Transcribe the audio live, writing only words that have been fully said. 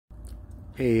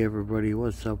Hey everybody,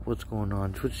 what's up? What's going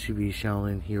on? Twitch TV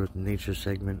Shaolin here with the nature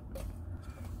segment.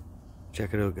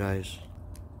 Check it out, guys.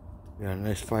 We got a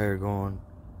nice fire going.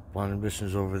 Blonde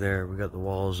Ambition's over there. We got the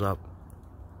walls up.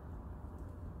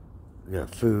 We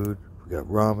got food. We got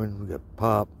ramen. We got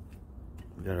pop.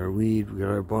 We got our weed. We got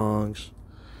our bongs.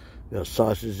 We got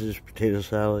sausages, potato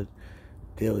salad.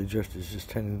 Daily Drift is just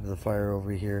tending to the fire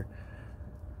over here.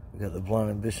 We got the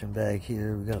Blonde Ambition bag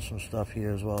here. We got some stuff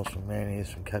here as well. Some mayonnaise,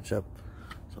 some ketchup,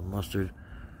 some mustard.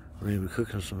 We're going to be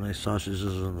cooking some nice sausages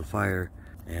on the fire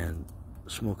and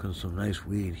smoking some nice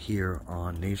weed here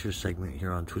on Nature Segment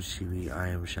here on Twitch TV. I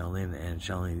am Shaolin and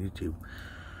Shaolin YouTube.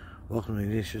 Welcome to the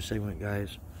Nature Segment,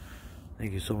 guys.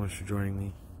 Thank you so much for joining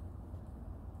me.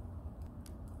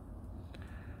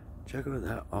 Check out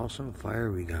that awesome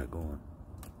fire we got going.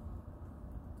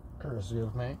 Courtesy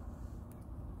of me.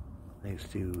 Thanks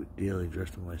to Daily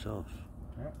Drift and myself.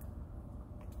 Yeah.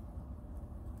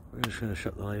 We're just going to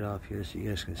shut the light off here so you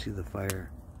guys can see the fire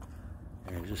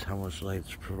and just how much light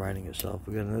it's providing itself.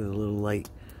 We got another little light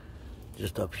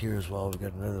just up here as well. We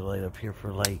got another light up here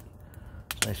for light.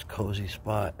 It's a nice cozy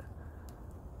spot.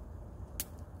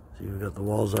 See, we got the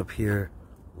walls up here.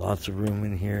 Lots of room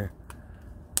in here.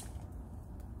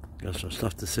 Got some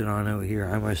stuff to sit on out here.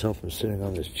 I myself am sitting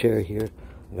on this chair here.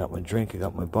 I got my drink. I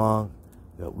got my bong.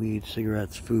 I got weed,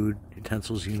 cigarettes, food,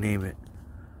 utensils, you name it.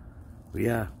 But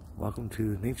yeah. Welcome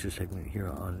to Nature Segment here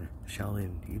on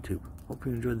Shaolin YouTube. Hope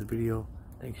you enjoyed the video.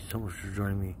 Thank you so much for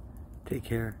joining me. Take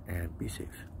care and be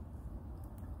safe.